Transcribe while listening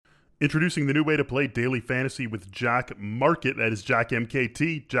Introducing the new way to play daily fantasy with Jock Market. That is Jock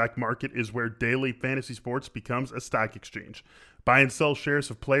MKT. Jock Market is where daily fantasy sports becomes a stock exchange. Buy and sell shares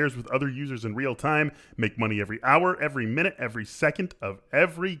of players with other users in real time. Make money every hour, every minute, every second of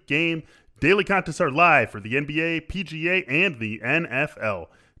every game. Daily contests are live for the NBA, PGA, and the NFL.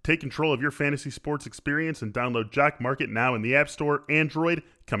 Take control of your fantasy sports experience and download Jock Market now in the App Store. Android,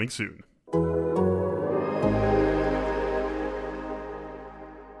 coming soon.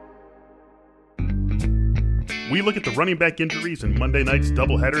 We look at the running back injuries in Monday night's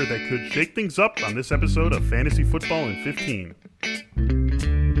doubleheader that could shake things up on this episode of Fantasy Football in 15.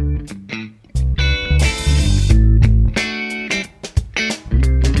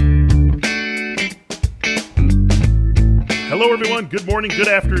 Hello, everyone. Good morning, good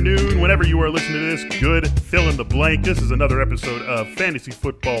afternoon. Whenever you are listening to this, good fill in the blank. This is another episode of Fantasy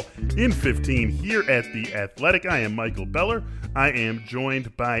Football in 15 here at The Athletic. I am Michael Beller. I am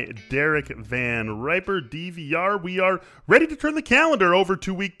joined by Derek Van Riper, DVR. We are ready to turn the calendar over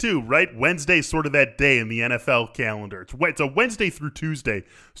to week 2, right? Wednesday's sort of that day in the NFL calendar. It's a Wednesday through Tuesday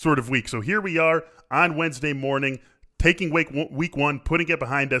sort of week. So here we are on Wednesday morning, taking week 1, putting it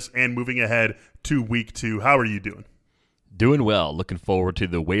behind us, and moving ahead to week 2. How are you doing? Doing well. Looking forward to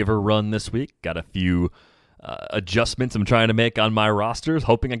the waiver run this week. Got a few adjustments I'm trying to make on my rosters,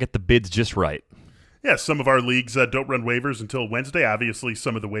 hoping I get the bids just right. Yeah, some of our leagues don't run waivers until Wednesday. Obviously,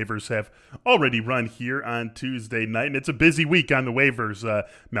 some of the waivers have already run here on Tuesday night, and it's a busy week on the waivers.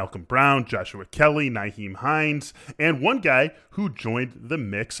 Malcolm Brown, Joshua Kelly, Nyheim Hines, and one guy who joined the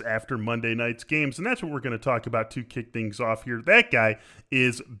mix after Monday night's games, and that's what we're going to talk about to kick things off here. That guy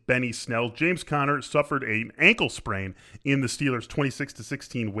is Benny Snell. James Conner suffered an ankle sprain in the Steelers'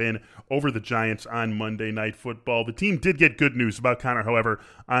 26-16 win over the Giants on Monday Night Football. The team did get good news about Conner, however,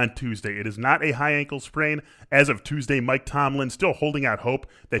 on Tuesday. It is not a high ankle sprain. As of Tuesday, Mike Tomlin still holding out hope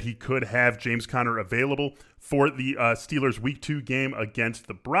that he could have James Conner available for the Steelers' Week 2 game against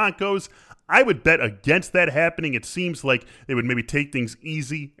the Broncos. I would bet against that happening. It seems like they would maybe take things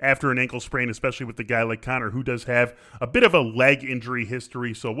easy after an ankle sprain, especially with the guy like Conner, who does have a bit of a leg injury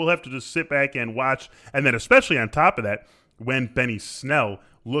history. So we'll have to just sit back and watch. And then especially on top of that, when Benny Snell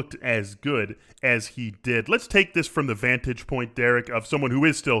looked as good as he did. Let's take this from the vantage point, Derek, of someone who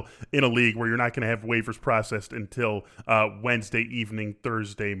is still in a league where you're not going to have waivers processed until Wednesday evening,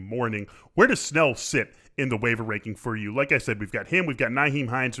 Thursday morning. Where does Snell sit in the waiver ranking for you? Like I said, we've got him, we've got Nyheim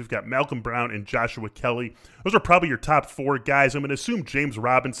Hines, we've got Malcolm Brown, and Joshua Kelly. Those are probably your top 4 guys. I'm going to assume James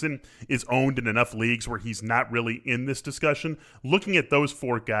Robinson is owned in enough leagues where he's not really in this discussion. Looking at those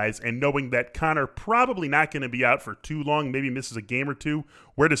 4 guys and knowing that Conner probably not going to be out for too long, maybe misses a game or 2,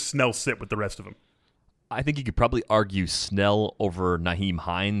 where does Snell sit with the rest of them? I think you could probably argue Snell over Nyheim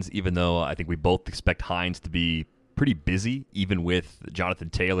Hines, even though I think we both expect Hines to be pretty busy, even with Jonathan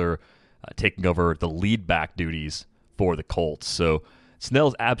Taylor taking over the lead back duties for the Colts. So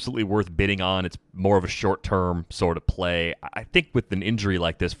Snell's absolutely worth bidding on. It's more of a short-term sort of play. I think with an injury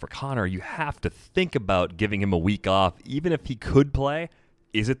like this for Conner, you have to think about giving him a week off. Even if he could play,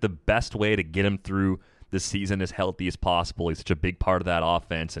 is it the best way to get him through the season as healthy as possible? He's such a big part of that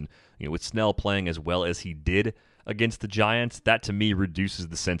offense. And with Snell playing as well as he did against the Giants, that to me reduces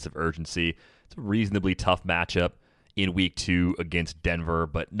the sense of urgency. It's a reasonably tough matchup in week 2 against Denver,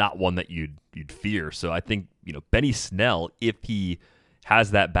 but not one that you'd fear. So I think, Benny Snell, if he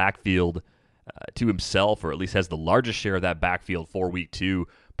has that backfield to himself, or at least has the largest share of that backfield for week 2,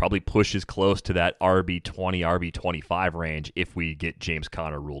 probably pushes close to that RB20, RB25 range if we get James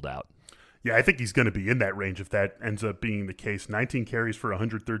Conner ruled out. Yeah, I think he's going to be in that range if that ends up being the case. 19 carries for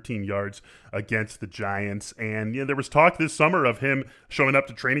 113 yards against the Giants. And, there was talk this summer of him showing up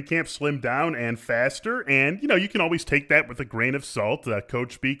to training camp slimmed down and faster. And, you can always take that with a grain of salt.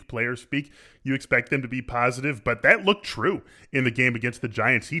 Coach speak, player speak. You expect them to be positive, but that looked true in the game against the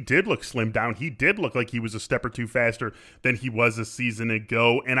Giants. He did look slimmed down. He did look like he was a step or 2 faster than he was a season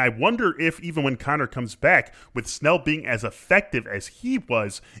ago. And I wonder if even when Conner comes back, with Snell being as effective as he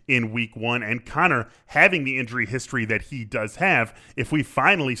was in week 1 and Conner having the injury history that he does have, if we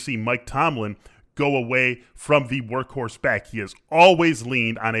finally see Mike Tomlin go away from the workhorse back. He has always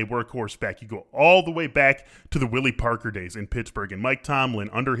leaned on a workhorse back. You go all the way back to the Willie Parker days in Pittsburgh. And Mike Tomlin,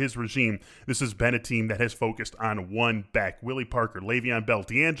 under his regime, this has been a team that has focused on one back. Willie Parker, Le'Veon Bell,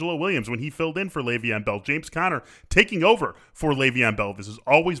 D'Angelo Williams when he filled in for Le'Veon Bell, James Conner taking over for Le'Veon Bell. This has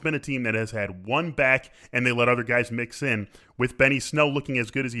always been a team that has had one back, and they let other guys mix in. With Benny Snell looking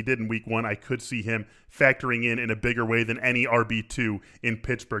as good as he did in week 1, I could see him factoring in a bigger way than any RB2 in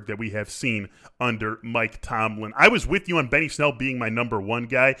Pittsburgh that we have seen under Mike Tomlin. I was with you on Benny Snell being my number 1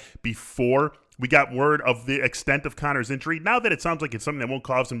 guy before We got word of the extent of Connor's injury. Now that it sounds like it's something that won't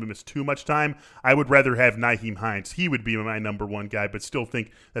cause him to miss too much time, I would rather have Nyheim Hines. He would be my number one guy, but still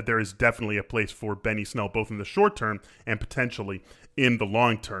think that there is definitely a place for Benny Snell, both in the short term and potentially in the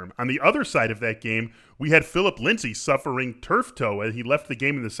long term. On the other side of that game, we had Phillip Lindsay suffering turf toe as he left the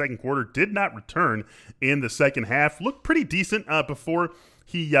game in the second quarter, did not return in the second half. Looked pretty decent before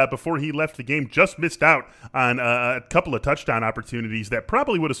he left the game. Just missed out on a couple of touchdown opportunities that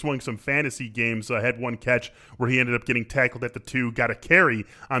probably would have swung some fantasy games. Had one catch where he ended up getting tackled at the 2, got a carry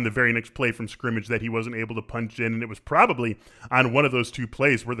on the very next play from scrimmage that he wasn't able to punch in, and it was probably on one of those 2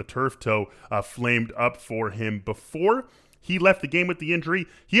 plays where the turf toe flamed up for him. Before he left the game with the injury,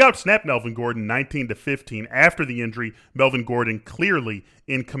 he outsnapped Melvin Gordon 19-15. After the injury, Melvin Gordon clearly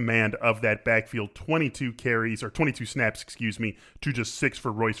in command of that backfield, 22 snaps, to just 6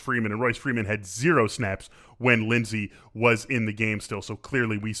 for Royce Freeman. And Royce Freeman had 0 snaps when Lindsay was in the game still. So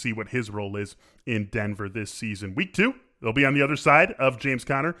clearly we see what his role is in Denver this season. Week 2, they'll be on the other side of James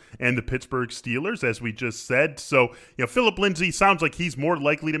Conner and the Pittsburgh Steelers, as we just said. So, Phillip Lindsay sounds like he's more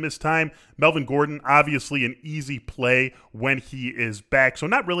likely to miss time. Melvin Gordon, obviously an easy play when he is back. So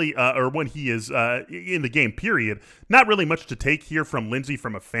not really, or when he is in the game, period. Not really much to take here from Lindsay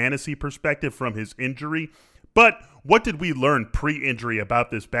from a fantasy perspective from his injury. But what did we learn pre-injury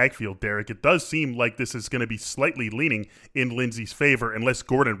about this backfield, Derek? It does seem like this is going to be slightly leaning in Lindsay's favor unless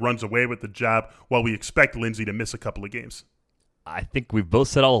Gordon runs away with the job, while we expect Lindsay to miss a couple of games. I think we've both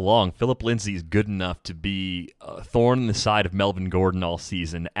said all along, Phillip Lindsay is good enough to be a thorn in the side of Melvin Gordon all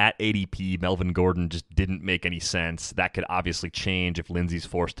season. At ADP, Melvin Gordon just didn't make any sense. That could obviously change if Lindsay's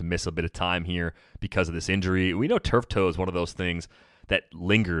forced to miss a bit of time here because of this injury. We know turf toe is one of those things that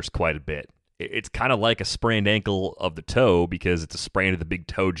lingers quite a bit. It's kind of like a sprained ankle of the toe because it's a sprain of the big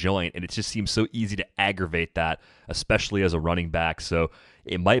toe joint, and it just seems so easy to aggravate that, especially as a running back. So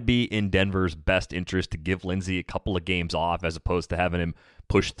it might be in Denver's best interest to give Lindsay a couple of games off as opposed to having him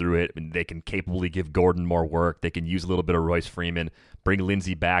push through it. And they can capably give Gordon more work. They can use a little bit of Royce Freeman, bring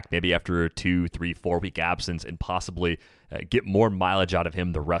Lindsay back maybe after a 2, 3, 4-week absence, and possibly get more mileage out of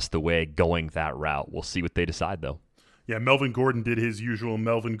him the rest of the way going that route. We'll see what they decide, though. Yeah, Melvin Gordon did his usual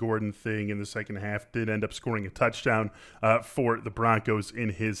Melvin Gordon thing in the second half, did end up scoring a touchdown for the Broncos in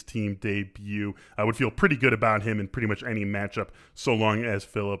his team debut. I would feel pretty good about him in pretty much any matchup so long as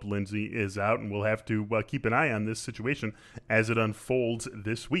Phillip Lindsay is out, and we'll have to keep an eye on this situation as it unfolds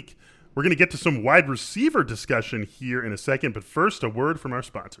this week. We're going to get to some wide receiver discussion here in a second, but first, a word from our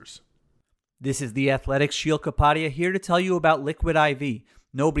sponsors. This is The Athletic's Sheil Kapadia here to tell you about Liquid IV.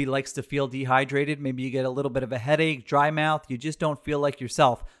 Nobody likes to feel dehydrated. Maybe you get a little bit of a headache, dry mouth, you just don't feel like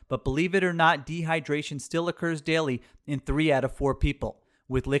yourself. But believe it or not, dehydration still occurs daily in 3 out of 4 people.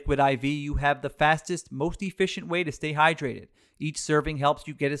 With Liquid IV, you have the fastest, most efficient way to stay hydrated. Each serving helps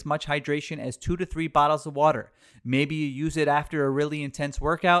you get as much hydration as 2 to 3 bottles of water. Maybe you use it after a really intense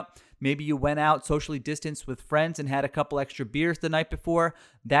workout. Maybe you went out socially distanced with friends and had a couple extra beers the night before.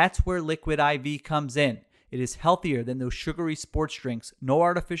 That's where Liquid IV comes in. It is healthier than those sugary sports drinks, no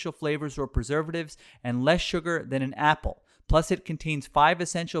artificial flavors or preservatives, and less sugar than an apple. Plus, it contains 5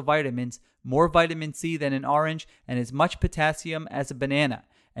 essential vitamins, more vitamin C than an orange, and as much potassium as a banana.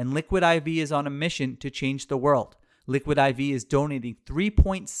 And Liquid IV is on a mission to change the world. Liquid IV is donating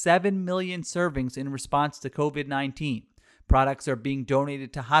 3.7 million servings in response to COVID-19. Products are being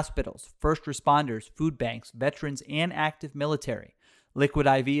donated to hospitals, first responders, food banks, veterans, and active military. Liquid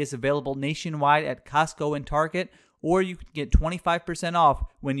IV is available nationwide at Costco and Target, or you can get 25% off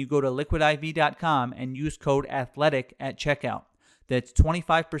when you go to liquidiv.com and use code ATHLETIC at checkout. That's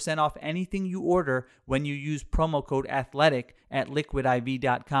 25% off anything you order when you use promo code ATHLETIC at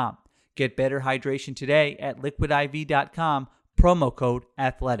liquidiv.com. Get better hydration today at liquidiv.com, promo code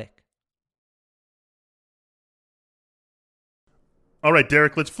ATHLETIC. All right,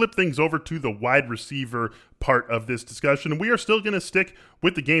 Derek, let's flip things over to the wide receiver part of this discussion. We are still going to stick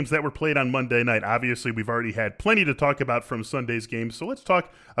with the games that were played on Monday night. Obviously, we've already had plenty to talk about from Sunday's games, so let's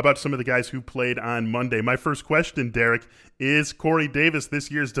talk about some of the guys who played on Monday. My first question, Derek, is Corey Davis,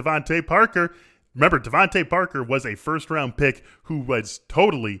 this year's Devontae Parker. Remember, Devontae Parker was a first-round pick who was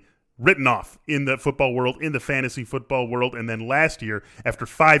totally written off in the football world, in the fantasy football world, and then last year, after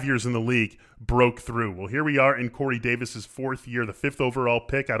 5 years in the league, broke through. Well, here we are in Corey Davis's 4th year, the 5th overall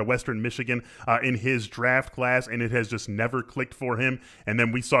pick out of Western Michigan in his draft class, and it has just never clicked for him. And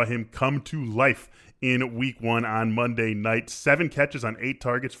then we saw him come to life in week 1 on Monday night. 7 catches on 8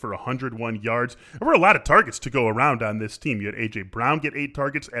 targets for 101 yards. There were a lot of targets to go around on this team. You had A.J. Brown get 8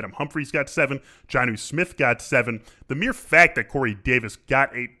 targets. Adam Humphries got 7. Jonnu Smith got 7. The mere fact that Corey Davis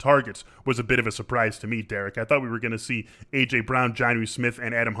got 8 targets was a bit of a surprise to me, Derek. I thought we were going to see A.J. Brown, Jonnu Smith,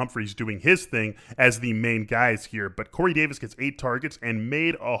 and Adam Humphries doing his thing as the main guys here. But Corey Davis gets 8 targets and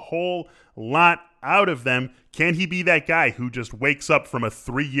made a whole lot out of them. Can he be that guy who just wakes up from a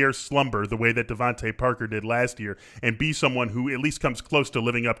 3-year slumber the way that Devontae Parker did last year and be someone who at least comes close to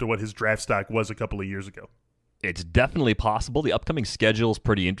living up to what his draft stock was a couple of years ago? It's definitely possible. The upcoming schedule is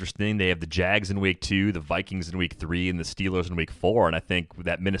pretty interesting. They have the Jags in week 2, the Vikings in week 3, and the Steelers in week 4. And I think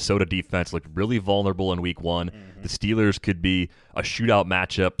that Minnesota defense looked really vulnerable in week 1. The Steelers could be a shootout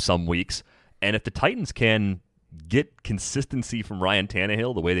matchup some weeks. And if the Titans can get consistency from Ryan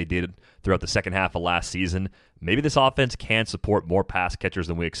Tannehill the way they did throughout the second half of last season, maybe this offense can support more pass catchers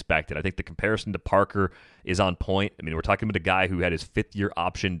than we expected. I think the comparison to Parker is on point. I mean, we're talking about a guy who had his 5th-year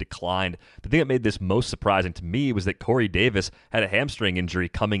option declined. The thing that made this most surprising to me was that Corey Davis had a hamstring injury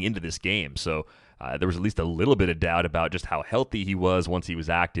coming into this game. So there was at least a little bit of doubt about just how healthy he was once he was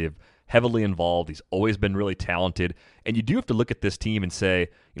active. Heavily involved. He's always been really talented. And you do have to look at this team and say,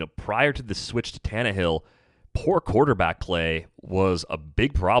 prior to the switch to Tannehill, poor quarterback play was a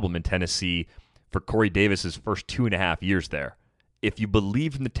big problem in Tennessee for Corey Davis's first 2.5 years there. If you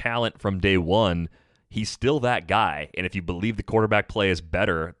believe in the talent from day one, he's still that guy. And if you believe the quarterback play is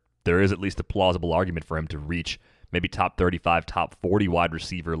better, there is at least a plausible argument for him to reach maybe top 35, top 40 wide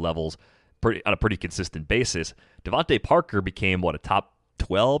receiver levels on a pretty consistent basis. Devontae Parker became, a top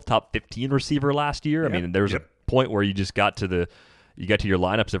 12, top 15 receiver last year? Yep. I mean, there was a point where you just got to your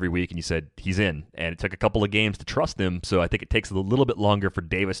lineups every week and you said, he's in. And it took a couple of games to trust him, so I think it takes a little bit longer for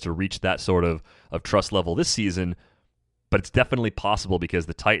Davis to reach that sort of trust level this season. But it's definitely possible because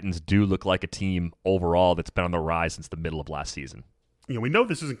the Titans do look like a team overall that's been on the rise since the middle of last season. We know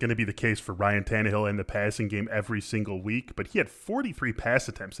this isn't going to be the case for Ryan Tannehill in the passing game every single week, but he had 43 pass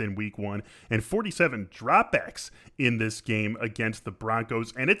attempts in week 1 and 47 dropbacks in this game against the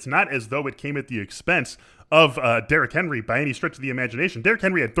Broncos. And it's not as though it came at the expense of Derrick Henry by any stretch of the imagination. Derrick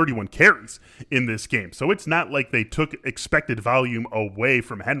Henry had 31 carries in this game, so it's not like they took expected volume away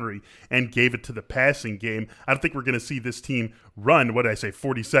from Henry and gave it to the passing game. I don't think we're going to see this team run,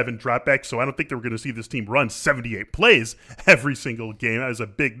 47 dropbacks, so I don't think that we're going to see this team run 78 plays every single game. That was a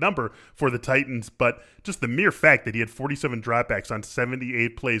big number for the Titans, but just the mere fact that he had 47 dropbacks on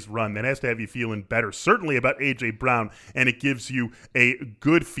 78 plays run, that has to have you feeling better, certainly about A.J. Brown, and it gives you a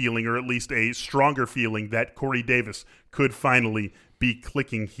good feeling, or at least a stronger feeling, that Corey Davis could finally be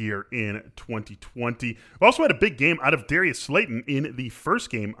clicking here in 2020. We also had a big game out of Darius Slayton in the first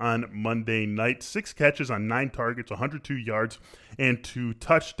game on Monday night. 6 catches on 9 targets, 102 yards, and 2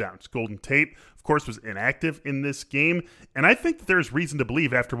 touchdowns. Golden Tate, of course, was inactive in this game, and I think that there's reason to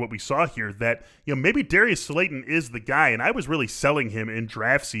believe after what we saw here that maybe Darius Slayton is the guy, and I was really selling him in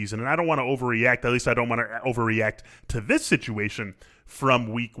draft season, and I don't want to overreact, at least I don't want to overreact to this situation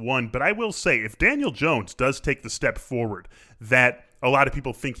from week 1, but I will say if Daniel Jones does take the step forward that a lot of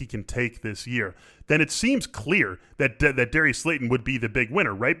people think he can take this year, then it seems clear that Darius Slayton would be the big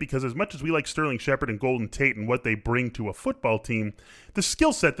winner, right? Because as much as we like Sterling Shepard and Golden Tate and what they bring to a football team, the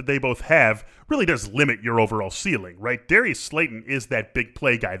skill set that they both have really does limit your overall ceiling, right? Darius Slayton is that big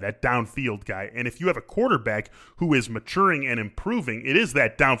play guy, that downfield guy. And if you have a quarterback who is maturing and improving, it is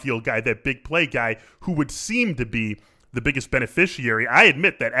that downfield guy, that big play guy who would seem to be the biggest beneficiary. I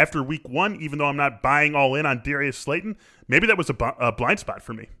admit that after week 1, even though I'm not buying all in on Darius Slayton, maybe that was a blind spot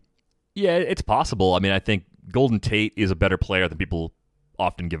for me. Yeah, it's possible. I mean, I think Golden Tate is a better player than people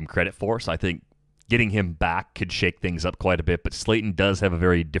often give him credit for, so I think getting him back could shake things up quite a bit, but Slayton does have a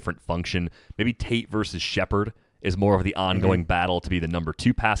very different function. Maybe Tate versus Shepard is more of the ongoing battle to be the number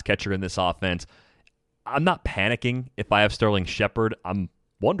 2 pass catcher in this offense. I'm not panicking if I have Sterling Shepard. I'm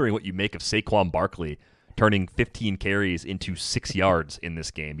wondering what you make of Saquon Barkley turning 15 carries into 6 yards in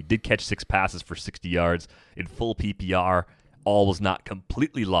this game. He did catch 6 passes for 60 yards in full PPR. All was not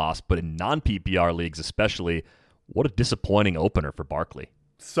completely lost, but in non-PPR leagues especially, what a disappointing opener for Barkley.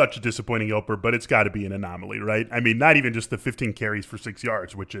 Such a disappointing opener, but it's got to be an anomaly, right? I mean, not even just the 15 carries for 6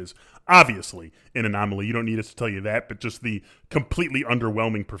 yards, which is obviously an anomaly. You don't need us to tell you that, but just the completely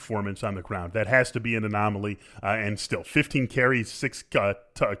underwhelming performance on the ground. That has to be an anomaly, and still 15 carries, 6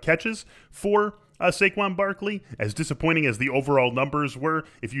 catches for Saquon Barkley, as disappointing as the overall numbers were.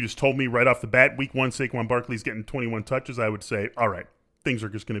 If you just told me right off the bat, week 1, Saquon Barkley's getting 21 touches, I would say, all right, things are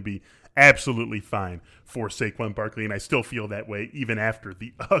just going to be absolutely fine for Saquon Barkley, and I still feel that way even after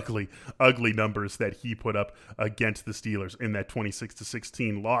the ugly, ugly numbers that he put up against the Steelers in that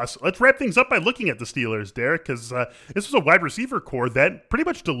 26-16 loss. Let's wrap things up by looking at the Steelers, Derek, because this was a wide receiver core that pretty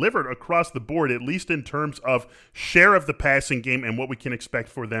much delivered across the board, at least in terms of share of the passing game and what we can expect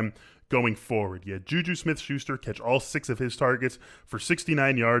for them going forward. You had Juju Smith-Schuster catch all 6 of his targets for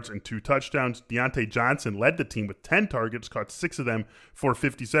 69 yards and 2 touchdowns. Deontay Johnson led the team with 10 targets, caught 6 of them for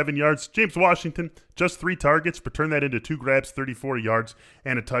 57 yards. James Washington, just 3 targets, but turned that into 2 grabs, 34 yards,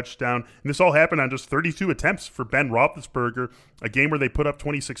 and a touchdown. And this all happened on just 32 attempts for Ben Roethlisberger, a game where they put up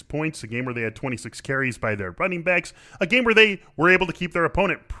 26 points, a game where they had 26 carries by their running backs, a game where they were able to keep their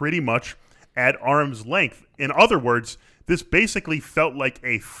opponent pretty much at arm's length. In other words, this basically felt like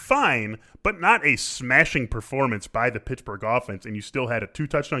a fine, but not a smashing performance by the Pittsburgh offense, and you still had a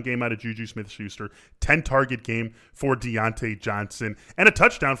 2-touchdown game out of Juju Smith-Schuster, 10-target game for Deontay Johnson, and a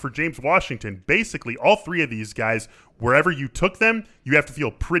touchdown for James Washington. Basically, all 3 of these guys, wherever you took them, you have to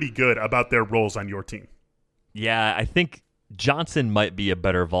feel pretty good about their roles on your team. Yeah, I think Johnson might be a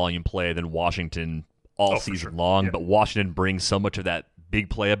better volume play than Washington all season long, but Washington brings so much of that big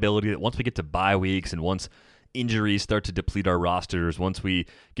play ability that once we get to bye weeks and once injuries start to deplete our rosters, once we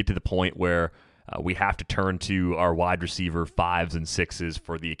get to the point where we have to turn to our wide receiver 5s and 6s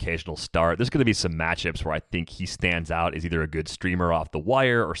for the occasional start, there's going to be some matchups where I think he stands out as either a good streamer off the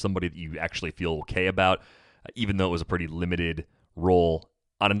wire or somebody that you actually feel okay about, even though it was a pretty limited role.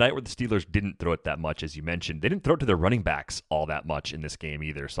 On a night where the Steelers didn't throw it that much, as you mentioned, they didn't throw it to their running backs all that much in this game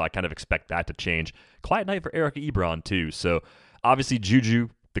either, so I kind of expect that to change. Quiet night for Eric Ebron, too. So obviously Juju,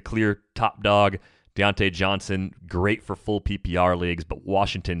 the clear top dog. Deontay Johnson, great for full PPR leagues, but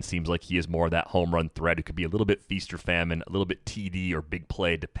Washington seems like he is more of that home run threat who could be a little bit feast or famine, a little bit TD or big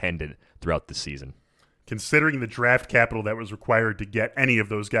play dependent throughout the season. Considering the draft capital that was required to get any of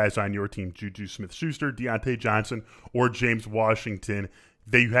those guys on your team, Juju Smith-Schuster, Deontay Johnson, or James Washington,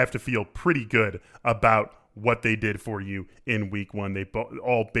 you have to feel pretty good about what they did for you in week 1. They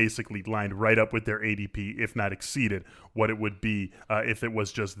all basically lined right up with their ADP, if not exceeded what it would be if it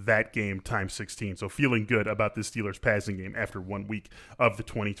was just that game times 16. So feeling good about the Steelers passing game after 1 week of the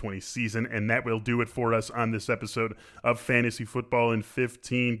 2020 season. And that will do it for us on this episode of Fantasy Football in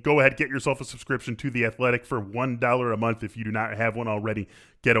 15. Go ahead, get yourself a subscription to The Athletic for $1 a month if you do not have one already.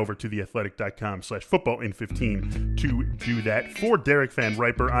 Get over to theathletic.com/footballinfifteen to do that. For Derek Van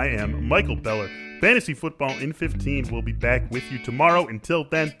Riper, I am Michael Beller. Fantasy Football in 15 will be back with you tomorrow. Until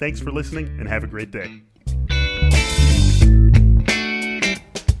then, thanks for listening and have a great day.